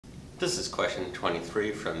This is question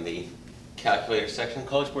 23 from the calculator section.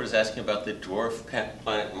 College Board is asking about the dwarf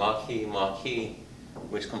planet Makemake,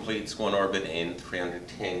 which completes one orbit in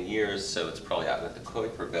 310 years, so it's probably out with the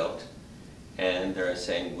Kuiper belt. And they're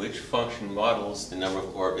saying which function models the number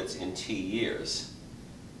of orbits in t years.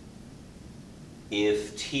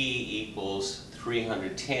 If t equals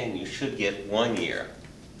 310, you should get 1 year.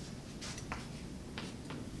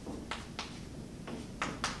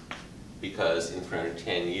 Because in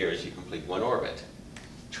 310 years you complete one orbit.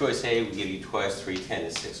 Choice A would give you twice 310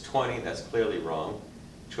 is 620, that's clearly wrong.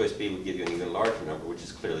 Choice B would give you an even larger number, which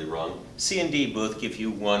is clearly wrong. C and D both give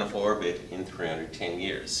you one orbit in 310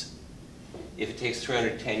 years. If it takes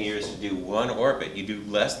 310 years to do one orbit, you do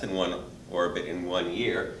less than one orbit in 1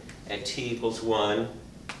 year. At t equals 1,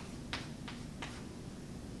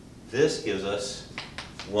 this gives us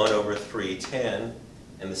 1 over 310,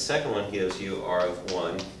 and the second one gives you r of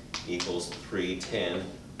 1 equals 310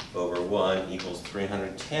 over 1 equals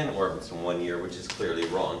 310 orbits in 1 year, which is clearly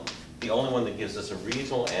wrong. The only one that gives us a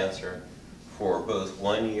reasonable answer for both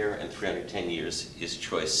 1 year and 310 years is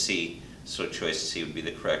choice C, so choice C would be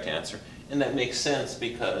the correct answer. And that makes sense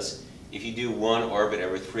because if you do one orbit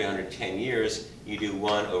every 310 years, you do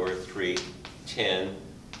 1 over 310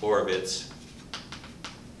 orbits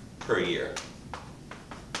per year.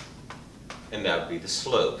 And that would be the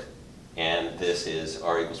slope. And this is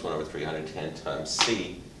r equals 1 over 310 times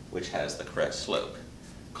c, which has the correct slope.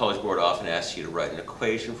 College Board often asks you to write an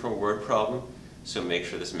equation for a word problem, so make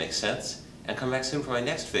sure this makes sense. And come back soon for my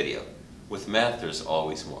next video. With math, there's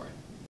always more.